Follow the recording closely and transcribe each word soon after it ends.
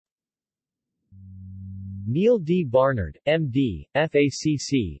Neal D. Barnard, M.D.,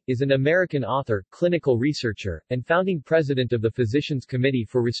 FACC, is an American author, clinical researcher, and founding president of the Physicians Committee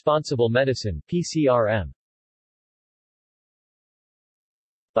for Responsible Medicine (PCRM).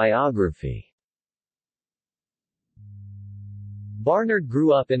 Biography. Barnard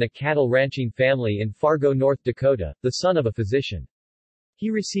grew up in a cattle ranching family in Fargo, North Dakota, the son of a physician. He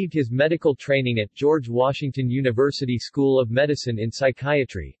received his medical training at George Washington University School of Medicine in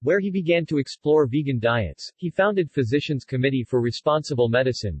Psychiatry, where he began to explore vegan diets. He founded Physicians Committee for Responsible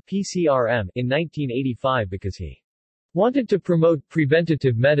Medicine (PCRM) in 1985 because he wanted to promote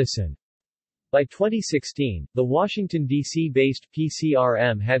preventative medicine. By 2016, the Washington, D.C.-based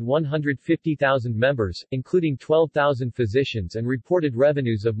PCRM had 150,000 members, including 12,000 physicians, and reported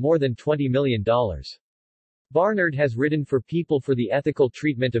revenues of more than $20 million. Barnard has written for People for the Ethical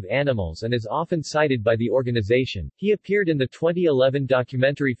Treatment of Animals and is often cited by the organization. He appeared in the 2011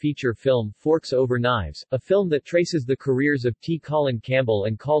 documentary feature film Forks Over Knives, a film that traces the careers of T. Colin Campbell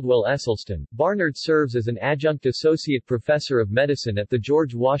and Caldwell Esselstyn. Barnard serves as an adjunct associate professor of medicine at the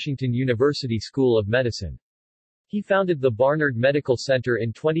George Washington University School of Medicine. He founded the Barnard Medical Center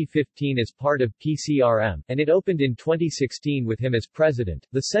in 2015 as part of PCRM, and it opened in 2016 with him as president.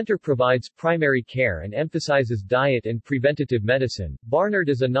 The center provides primary care and emphasizes diet and preventative medicine. Barnard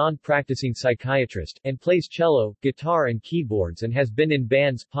is a non-practicing psychiatrist, and plays cello, guitar and keyboards, and has been in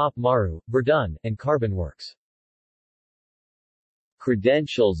bands Pop Maru, Verdun, and Carbon Works.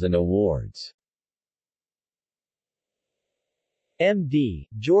 Credentials and awards. M.D.,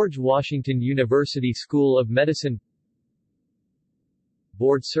 George Washington University School of Medicine.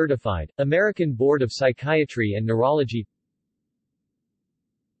 Board Certified, American Board of Psychiatry and Neurology.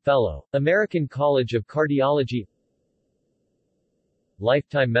 Fellow, American College of Cardiology.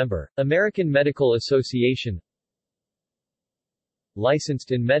 Lifetime Member, American Medical Association.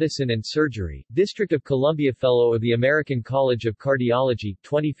 Licensed in Medicine and Surgery, District of Columbia Fellow of the American College of Cardiology,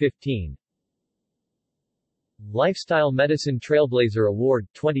 2015. Lifestyle Medicine Trailblazer Award,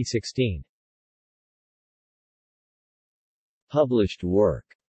 2016. Published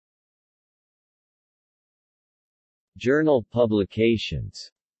work. Journal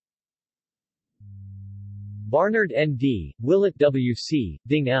publications. Barnard, N.D., Willett W.C.,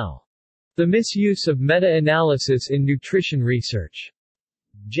 Ding L. The Misuse of Meta-Analysis in Nutrition Research.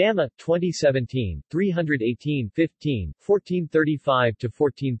 JAMA, 2017, 318-15,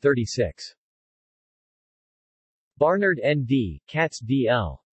 1435-1436. Barnard, N.D., Katz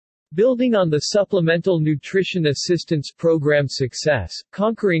D.L. Building on the Supplemental Nutrition Assistance Program Success,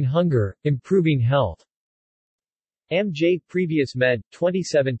 Conquering Hunger, Improving Health. M.J. Previous Med,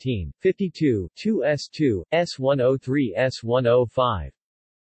 2017, 52, 2S2, S103 S105.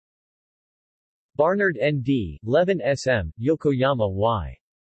 Barnard, N.D., Levin S.M., Yokoyama Y.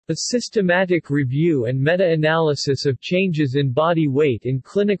 A Systematic Review and Meta-Analysis of Changes in Body Weight in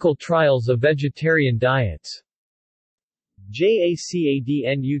Clinical Trials of Vegetarian Diets.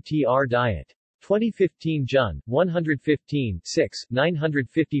 JACADNUTR Diet. 2015 Jun, 115, 6,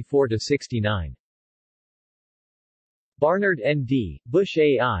 954-69. Barnard, N.D., Bush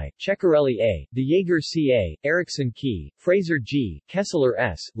A.I., Ceccarelli A., De Jager C.A., Erickson Key, Fraser G., Kessler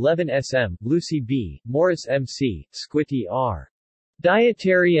S., Levin S.M., Lucy B., Morris M.C., Squitty R.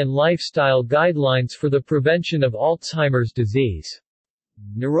 Dietary and Lifestyle Guidelines for the Prevention of Alzheimer's Disease.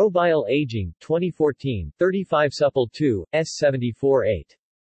 Neurobile Aging, 2014, 35 Supple 2, S74-8.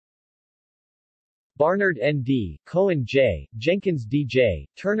 Barnard, N.D., Cohen J., Jenkins D.J.,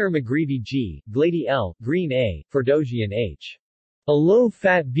 Turner McGreevy G., Glady L., Green A., Ferdosian H. A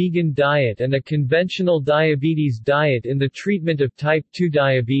Low-Fat Vegan Diet and a Conventional Diabetes Diet in the Treatment of Type 2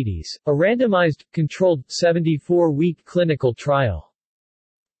 Diabetes, a randomized, controlled, 74-week clinical trial.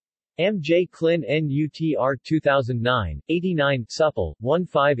 M.J. Clin N.U.T.R. 2009, 89, Supple,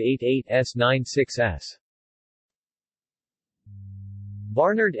 1588S96S.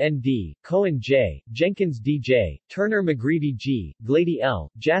 Barnard, N.D., Cohen J., Jenkins D.J., Turner McGreevy G., Glady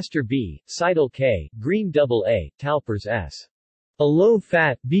L., Jaster B., Seidel K., Green AA, Talpers S. A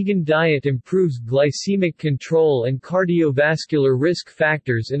low-fat, vegan diet improves glycemic control and cardiovascular risk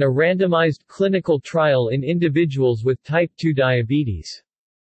factors in a randomized clinical trial in individuals with type 2 diabetes.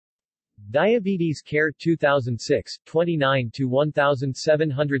 Diabetes Care 2006,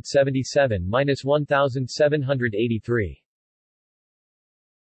 29-1777-1783.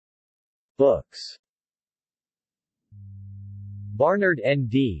 Books. Barnard,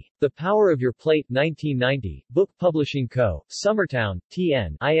 N.D., The Power of Your Plate, 1990, Book Publishing Co., Summertown,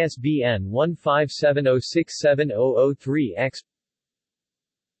 TN, ISBN 1570670003-X.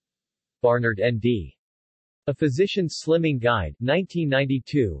 Barnard, N.D. A Physician's Slimming Guide,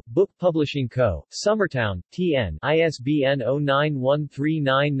 1992, Book Publishing Co., Summertown, TN, ISBN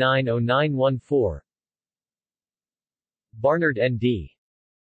 0913990914. Barnard, N.D.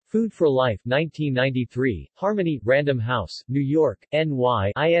 Food for Life, 1993, Harmony, Random House, New York,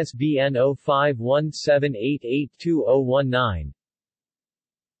 NY, ISBN 0517882019.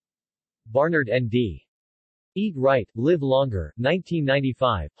 Barnard, N.D. Eat Right, Live Longer,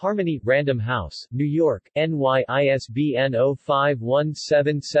 1995, Harmony, Random House, New York, NY, ISBN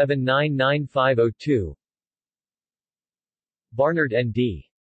 0517799502. Barnard, N.D.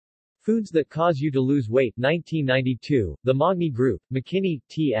 Foods That Cause You to Lose Weight, 1992, The Magni Group, McKinney,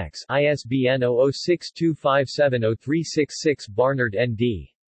 T.X., ISBN 0062570366. Barnard,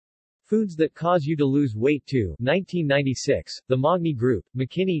 N.D. Foods That Cause You to Lose Weight 2, 1996, The Magni Group,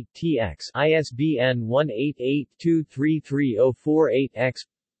 McKinney, T.X., ISBN 188233048-X.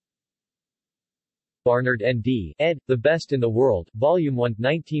 Barnard, N.D., ed., The Best in the World, Volume 1,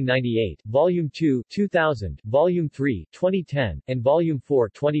 1998, Volume 2, 2000, Volume 3, 2010, and Volume 4,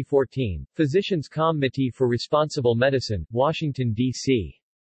 2014, Physicians' Committee for Responsible Medicine, Washington, D.C.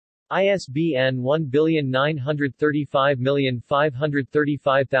 ISBN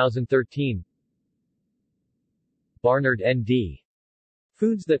 19355335013. Barnard, N.D.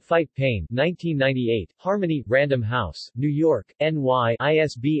 Foods That Fight Pain, 1998, Harmony, Random House, New York, NY,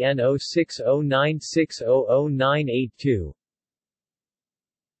 ISBN 0609600982.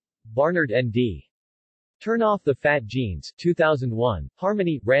 Barnard, N.D. Turn Off the Fat Genes, 2001,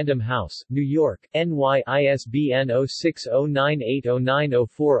 Harmony, Random House, New York, NY, ISBN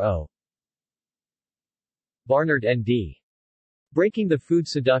 0609809040. Barnard, N.D. Breaking the Food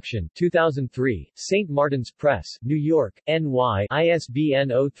Seduction, 2003, St. Martin's Press, New York, NY, ISBN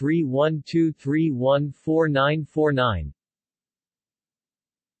 0312314949.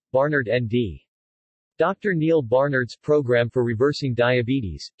 Barnard, N.D. Dr. Neal Barnard's Program for Reversing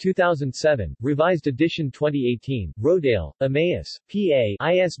Diabetes, 2007, Revised Edition 2018, Rodale, Emmaus, PA,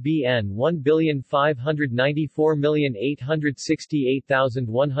 ISBN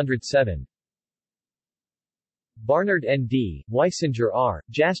 1594868107. Barnard, N.D., Weisinger R.,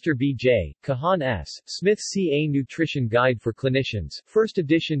 Jaster B.J., Kahan S., Smith C. A Nutrition Guide for Clinicians, 1st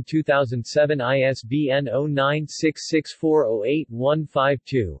edition 2007, ISBN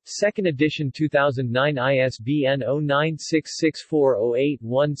 0966408152, 2nd edition 2009, ISBN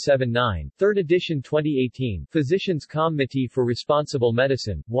 0966408179, 3rd edition 2018, Physicians' Committee for Responsible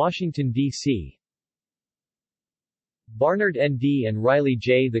Medicine, Washington, D.C. Barnard, N.D. and Riley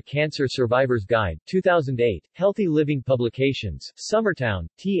J. The Cancer Survivor's Guide, 2008, Healthy Living Publications, Summertown,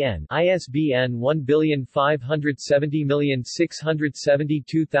 TN, ISBN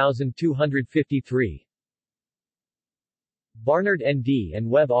 1570672253. Barnard, N.D. and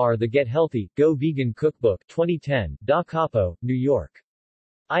Webb R. The Get Healthy, Go Vegan Cookbook, 2010, Da Capo, New York.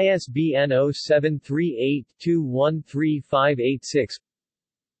 ISBN 0738213586.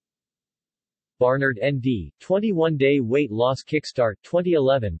 Barnard, N.D., 21-Day Weight Loss Kickstart,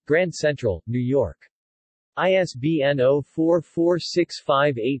 2011, Grand Central, New York. ISBN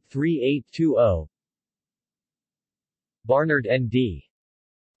 0446583820. Barnard, N.D.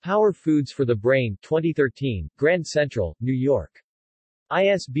 Power Foods for the Brain, 2013, Grand Central, New York.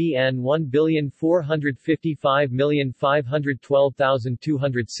 ISBN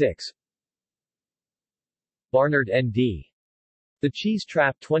 1455512206. Barnard, N.D. The Cheese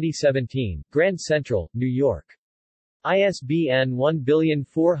Trap, 2017, Grand Central, New York. ISBN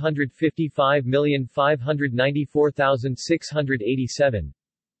 1455594687.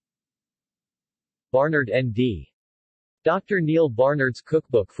 Barnard, N.D. Dr. Neal Barnard's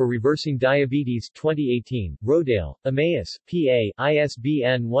Cookbook for Reversing Diabetes, 2018, Rodale, Emmaus, PA,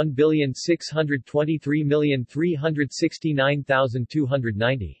 ISBN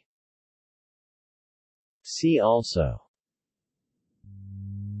 1623369290. See also: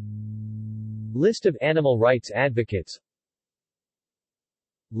 List of animal rights advocates,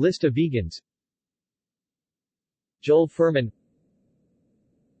 List of vegans, Joel Fuhrman,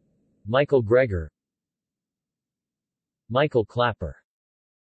 Michael Greger, Michael Clapper.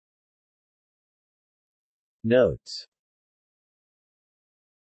 Notes.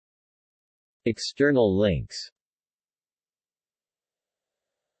 External links.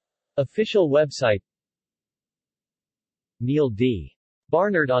 Official website. Neal D.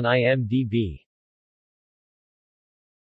 Barnard on IMDb.